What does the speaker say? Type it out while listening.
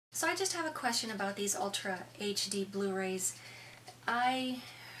So I just have a question about these Ultra HD Blu-rays. I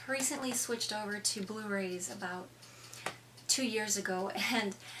recently switched over to Blu-rays about 2 years ago,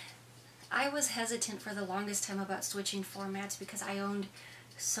 and I was hesitant for the longest time about switching formats because I owned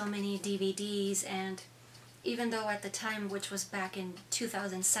so many DVDs, and even though at the time, which was back in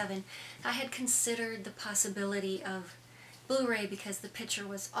 2007, I had considered the possibility of Blu-ray because the picture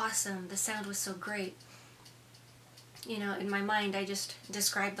was awesome, the sound was so great. You know, in my mind, I just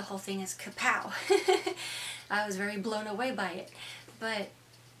described the whole thing as kapow. I was very blown away by it. But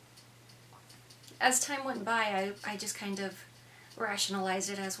as time went by, I just kind of rationalized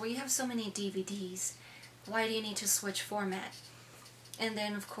it as, well, you have so many DVDs. Why do you need to switch format? And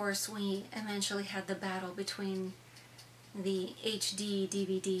then, of course, we eventually had the battle between the HD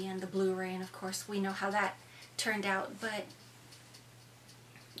DVD and the Blu-ray, and of course, we know how that turned out. But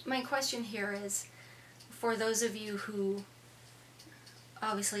my question here is, for those of you who,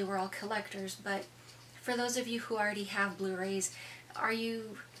 obviously we're all collectors, but for those of you who already have Blu-rays, are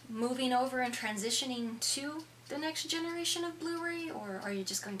you moving over and transitioning to the next generation of Blu-ray, or are you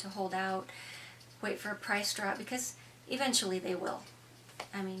just going to hold out, wait for a price drop? Because eventually they will.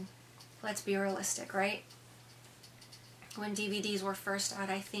 I mean, let's be realistic, right? When DVDs were first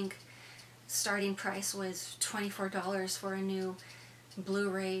out, I think starting price was $24 for a new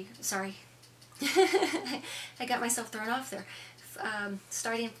Blu-ray. Sorry. I got myself thrown off there.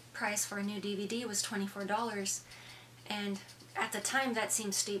 Starting price for a new DVD was $24, and at the time that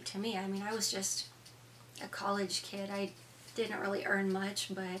seemed steep to me. I mean, I was just a college kid. I didn't really earn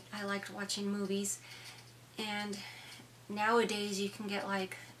much, but I liked watching movies, and nowadays you can get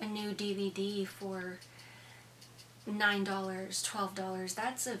like a new DVD for $9, $12.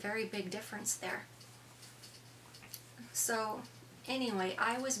 That's a very big difference there. So anyway,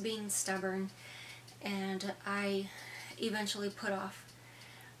 I was being stubborn, and I eventually put off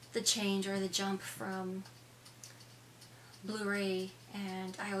the change or the jump from Blu-ray,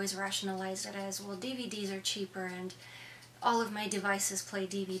 and I always rationalized it as, well, DVDs are cheaper and all of my devices play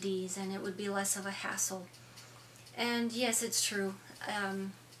DVDs and it would be less of a hassle. And yes, it's true.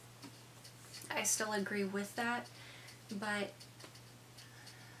 I still agree with that, but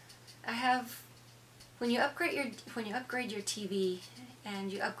when you upgrade your TV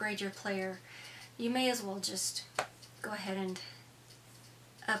and you upgrade your player, you may as well just go ahead and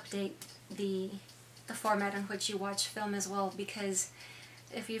update the format in which you watch film as well, because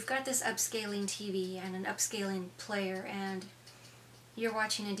if you've got this upscaling TV and an upscaling player and you're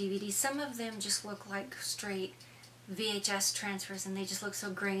watching a DVD, some of them just look like straight VHS transfers and they just look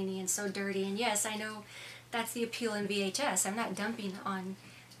so grainy and so dirty. And yes, I know that's the appeal in VHS. I'm not dumping on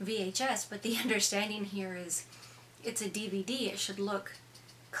VHS, but the understanding here is it's a DVD. It should look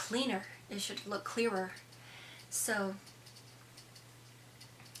cleaner. It should look clearer. So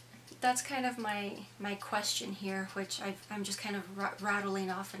that's kind of my question here, which I'm just kind of rattling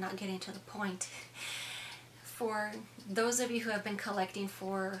off and not getting to the point. For those of you who have been collecting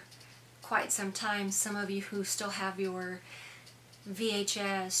for quite some time, some of you who still have your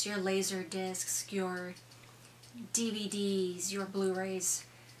VHS, your laser discs, your DVDs, your Blu-rays,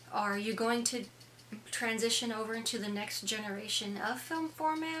 are you going to transition over into the next generation of film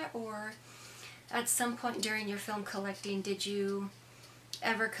format, or at some point during your film collecting did you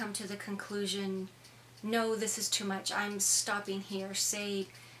ever come to the conclusion, no, this is too much, I'm stopping here? Say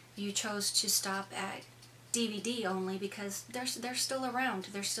you chose to stop at DVD only because they're still around,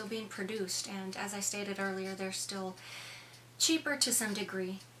 they're still being produced, and as I stated earlier, they're still cheaper to some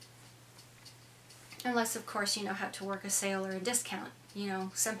degree. Unless, of course, you know how to work a sale or a discount. You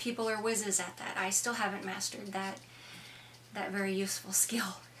know, some people are whizzes at that. I still haven't mastered that very useful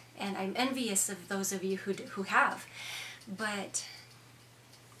skill, and I'm envious of those of you who have. But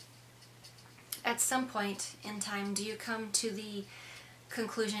at some point in time, do you come to the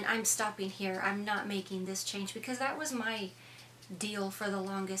conclusion, I'm stopping here, I'm not making this change? Because that was my deal for the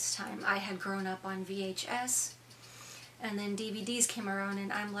longest time. I had grown up on VHS, and then DVDs came around,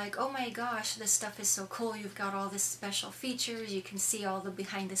 and I'm like, oh my gosh, this stuff is so cool. You've got all this special features. You can see all the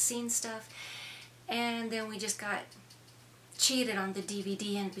behind-the-scenes stuff. And then we just got cheated on the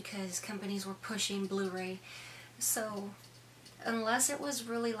DVD end because companies were pushing Blu-ray. So unless it was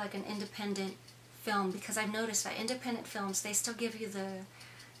really like an independent film, because I've noticed that independent films, they still give you the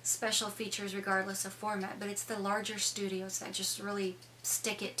special features regardless of format, but it's the larger studios that just really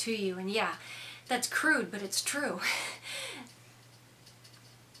stick it to you. And yeah, that's crude, but it's true.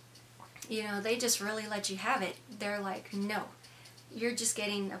 You know, they just really let you have it. They're like, no, you're just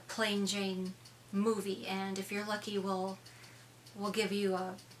getting a plain Jane movie, and if you're lucky, we'll give you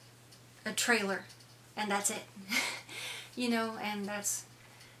a trailer, and that's it. You know, and that's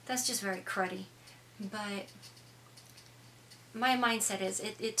that's just very cruddy. But my mindset is,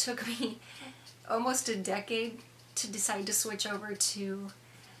 it took me almost a decade to decide to switch over to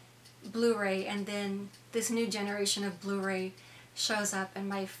Blu-ray, and then this new generation of Blu-ray shows up and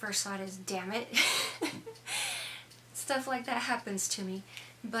my first thought is, damn it. Stuff like that happens to me.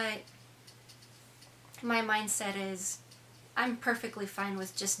 But my mindset is, I'm perfectly fine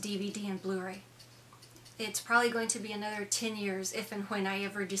with just DVD and Blu-ray. It's probably going to be another 10 years if and when I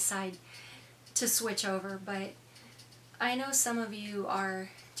ever decide to switch over, but I know some of you are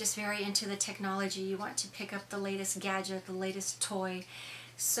just very into the technology. You want to pick up the latest gadget, the latest toy.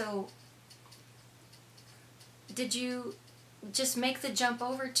 So did you just make the jump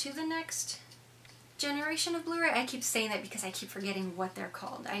over to the next generation of Blu-ray? I keep saying that because I keep forgetting what they're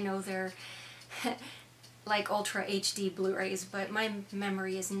called. I know they're like Ultra HD Blu-rays, but my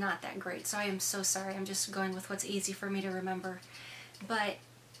memory is not that great, so I am so sorry. I'm just going with what's easy for me to remember. But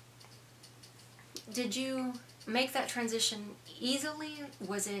did you make that transition easily?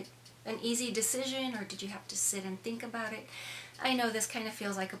 Was it an easy decision, or did you have to sit and think about it? I know this kind of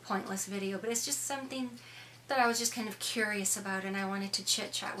feels like a pointless video, but it's just something that I was just kind of curious about, and I wanted to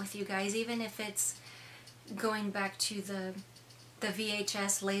chit-chat with you guys, even if it's going back to the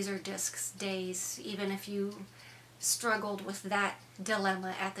VHS Laserdiscs days, even if you struggled with that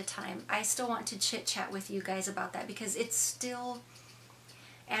dilemma at the time. I still want to chit-chat with you guys about that because it still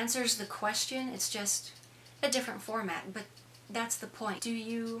answers the question. It's just a different format, but that's the point. Do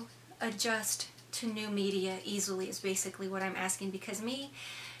you adjust to new media easily is basically what I'm asking, because me,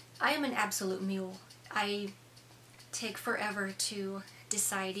 I am an absolute mule. I take forever to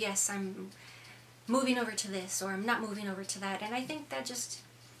decide, yes, I'm moving over to this, or I'm not moving over to that, and I think that just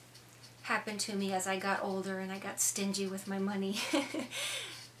happened to me as I got older and I got stingy with my money.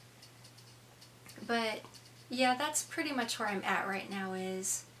 But yeah, that's pretty much where I'm at right now.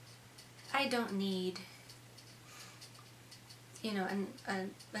 Is I don't need, you know,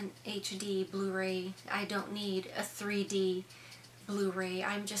 an HD Blu-ray. I don't need a 3D Blu-ray.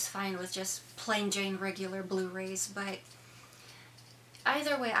 I'm just fine with just plain Jane regular Blu-rays. But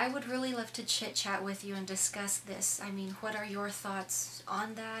either way, I would really love to chit-chat with you and discuss this. I mean, what are your thoughts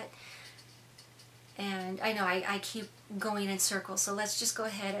on that? And I know I keep going in circles, so let's just go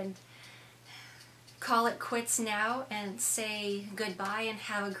ahead and call it quits now and say goodbye and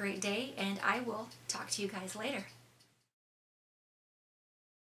have a great day, and I will talk to you guys later.